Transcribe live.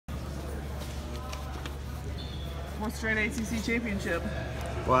fourth straight ACC championship.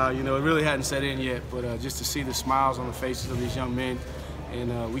 Wow, you know, it really hadn't set in yet, but just to see the smiles on the faces of these young men.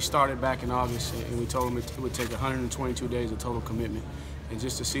 And we started back in August, and we told them it would take 122 days of total commitment. And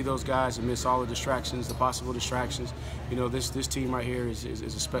just to see those guys amidst all the distractions, the possible distractions, you know, this team right here is a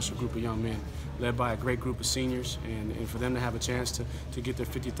special group of young men, led by a great group of seniors. And for them to have a chance to get their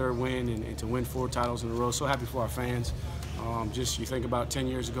 53rd win and to win 4 titles in a row, so happy for our fans. Just you think about 10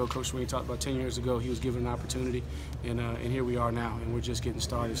 years ago, Coach Sweeney talked about 10 years ago, he was given an opportunity, and here we are now, and we're just getting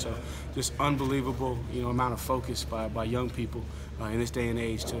started. So just unbelievable, you know, amount of focus by young people in this day and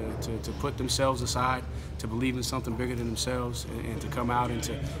age to put themselves aside, to believe in something bigger than themselves, and to come out and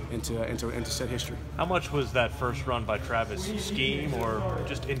to set history. How much was that first run by Travis scheme or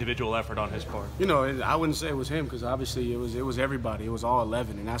just individual effort on his part? You know, I wouldn't say it was him, because obviously it was everybody. It was all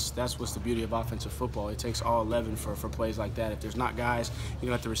 11, and that's what's the beauty of offensive football. It takes all 11 for plays like that. If there's not guys, you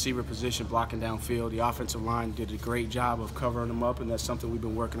know, at the receiver position blocking downfield, the offensive line did a great job of covering them up, and that's something we've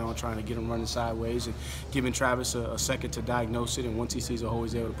been working on, trying to get them running sideways and giving Travis a second to diagnose it. And once he sees a hole,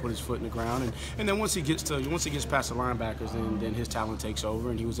 he's able to put his foot in the ground. And then once he gets past the linebackers, then his talent takes over,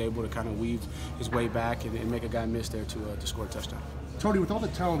 and he was able to kind of weave his way back and make a guy miss there to score a touchdown. Tony, with all the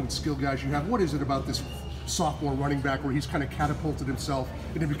talent and skill guys you have, what is it about this sophomore running back where he's kind of catapulted himself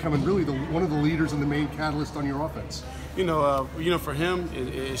into becoming really one of the leaders and the main catalyst on your offense? You know, for him,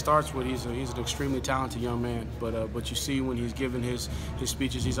 it starts with he's an extremely talented young man. But you see when he's giving his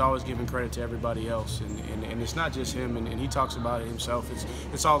speeches, he's always giving credit to everybody else, and it's not just him. And he talks about it himself.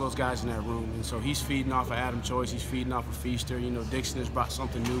 It's all those guys in that room. And so he's feeding off of Adam Choice. He's feeding off of Feaster. You know, Dixon has brought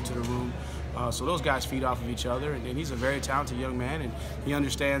something new to the room. So those guys feed off of each other, and he's a very talented young man, and he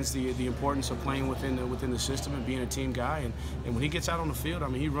understands the importance of playing within the system and being a team guy. And when he gets out on the field, I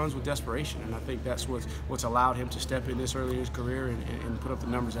mean, he runs with desperation, and I think that's what's allowed him to step in this early in his career and put up the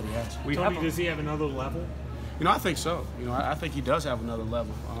numbers that he has. Tony, does he have another level? You know, I think so. You know, I think he does have another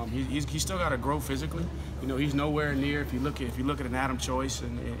level. He's still got to grow physically. You know, he's nowhere near. If you look at an Adam Choice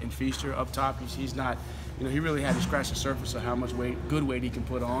and Feaster up top, he's not. You know, he really had to scratch the surface of how much good weight he can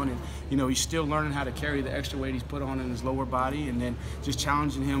put on, and you know, he's still learning how to carry the extra weight he's put on in his lower body, and then just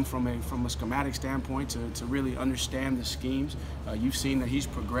challenging him from a schematic standpoint to really understand the schemes. You've seen that he's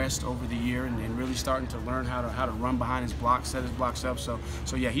progressed over the year and really starting to learn how to run behind his blocks, set his blocks up. So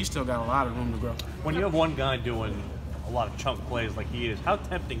yeah, he's still got a lot of room to grow. When you have one guy doing a lot of chunk plays like he is, how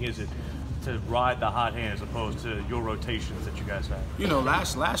tempting is it to ride the hot hand as opposed to your rotations that you guys have? You know,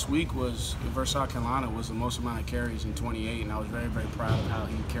 last week was versus South Carolina was the most amount of carries in 28, and I was very, very proud of how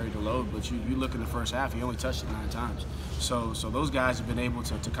he carried the load. But you look in the first half, he only touched it 9 times. So those guys have been able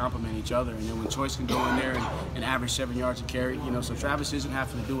to complement each other. And then when Choice can go in there and average 7 yards a carry, you know, so Travis isn't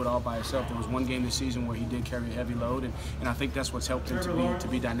having to do it all by himself. There was one game this season where he did carry a heavy load, and I think that's what's helped him to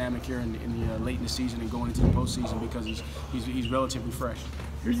be dynamic here in the late in the season and going into the postseason, because he's relatively fresh.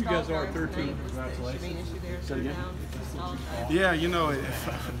 Here you guys are 13. Congratulations. Yeah, you know,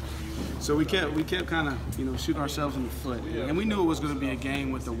 so we kept kind of, you know, shooting ourselves in the foot, and we knew it was going to be a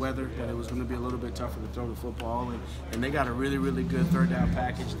game with the weather, that it was going to be a little bit tougher to throw the football, and they got a really, really good third down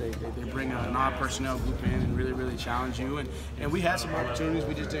package. They bring an odd personnel group in and really challenge you, and we had some opportunities,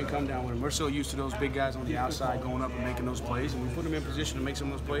 we just didn't come down with them. We're so used to those big guys on the outside going up and making those plays, and we put them in position to make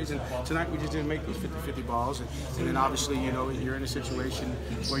some of those plays, and tonight we just didn't make these 50-50 balls, and then obviously, you know, you're in a situation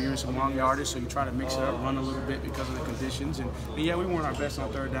where you're in some long yardage, so you try to mix it up, run a little bit because of the conditions, and yeah, we weren't our best on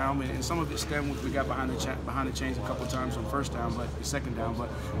third down, and some of it stemmed with we got behind the chains a couple of times on first down, but the second down, but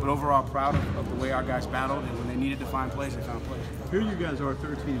overall proud of the way our guys battled, and when they needed to find plays, they found plays. Here you guys are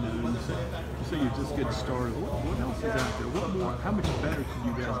 13 and you say you're just getting started. What else is out there? What more? How much better can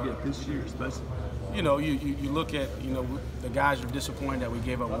you guys get this year, especially? You know, you look at, you know, the guys are disappointed that we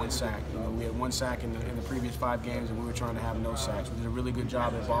gave up 1 sack. You know, we had 1 sack in the previous 5 games, and we were trying to have no sacks. We did a really good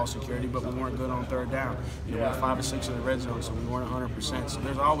job at ball security, but we weren't good on third down. You know, we had 5 or 6 in the red zone, so we weren't 100%. So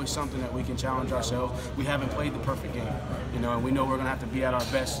there's always something that we can challenge ourselves. We haven't played the perfect game, you know, and we know we're going to have to be at our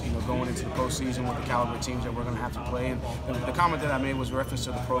best, you know, going into the postseason with the caliber teams that we're going to have to play. And the comment that I made was reference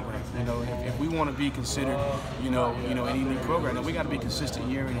to the program. You know, if we want to be considered, you know, an elite program, then we got to be consistent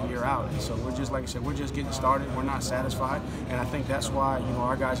year in and year out. And so we're just, like I said, we're just getting started. We're not satisfied, and I think that's why, you know,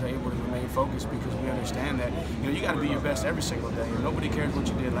 our guys are able to remain focused, because we understand that, you know, you got to be your best every single day. And nobody cares what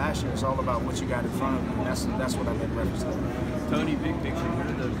you did last year. It's all about what you got in front of you, and that's what I made reference to. Tony, big picture, what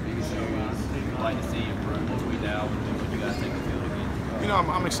are those biggest areas that you'd like to see improve between now and when you guys take the field again? You know,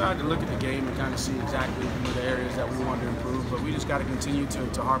 I'm excited to look at the game and kind of see exactly the areas that we want to improve, but we just got to continue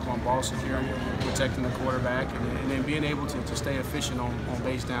to harp on ball security, protecting the quarterback, and then being able to stay efficient on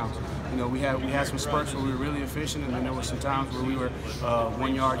base downs. You know, we had some spurts where we were really efficient, and then there were some times where we were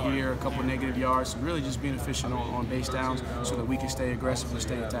 1 yard here, a couple negative yards. So really just being efficient on base downs so that we can stay aggressive and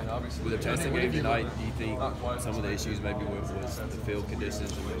stay attacked. With the passing game tonight, do you think some of the issues maybe was the field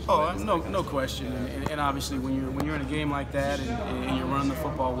conditions? Oh, no question. And obviously, when you're in a game like that and you're running the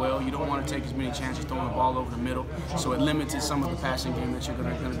football well, you don't want to take as many chances throwing the ball over the middle. So it limits some of the passing game that you're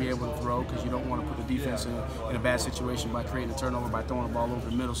going to be able to throw, because you don't want to put the defense in a bad situation by creating a turnover by throwing the ball over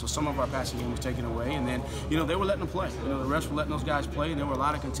the middle. So some of our passing game was taken away, and then they were letting them play. The refs were letting those guys play, and there were a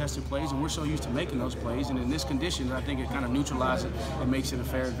lot of contested plays, and we're so used to making those plays. And in this condition, I think it kind of neutralizes it and makes it a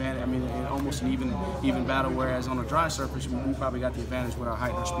fair advantage. I mean, almost an even battle. Whereas on a dry surface, we probably got the advantage with our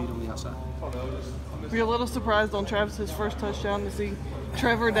height and our speed on the outside. Were you a little surprised on Travis's first touchdown to see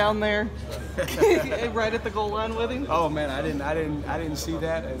Trevor down there right at the goal line with him? Oh man, I didn't see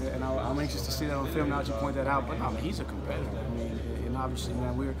that, and I'm anxious to see that on film now that you point that out. But no, man, he's a competitor. I mean, and obviously,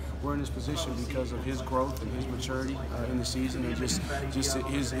 man, we're in this position because of his growth and his maturity in the season, and just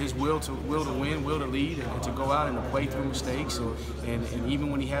his will to win, will to lead, and to go out and to play through mistakes, and even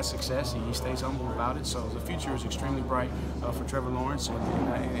when he has success, he stays humble about it. So the future is extremely bright for Trevor Lawrence,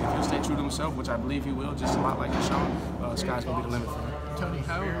 and if he'll stay true to himself, which I believe he will, just a lot like Deshaun, sky's gonna be the limit for him. Tony,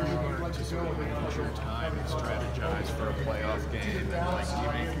 how have you learned to sort of manage your time and strategize for a playoff game? And do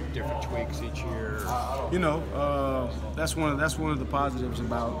you make different tweaks each year? You know, that's one of the positives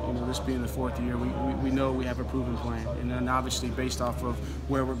about this being the fourth year. We know we have a proven plan, and then obviously based off of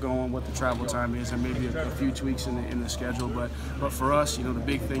where we're going, what the travel time is, and maybe a few tweaks in the schedule. But for us, the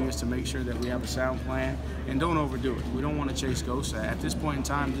big thing is to make sure that we have a sound plan and don't overdo it. We don't want to chase ghosts at this point in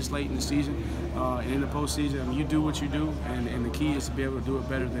time, this late in the season, and in the postseason. I mean, you do what you do, and the key is to be able to do it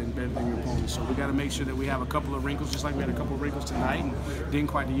better than your opponents. So we got to make sure that we have a couple of wrinkles, just like we had a couple of wrinkles tonight, and didn't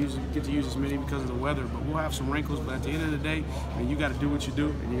quite get to use as many because of the weather. But we'll have some wrinkles. But at the end of the day, you got to do what you do,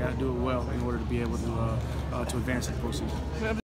 and you got to do it well in order to be able to advance in the postseason.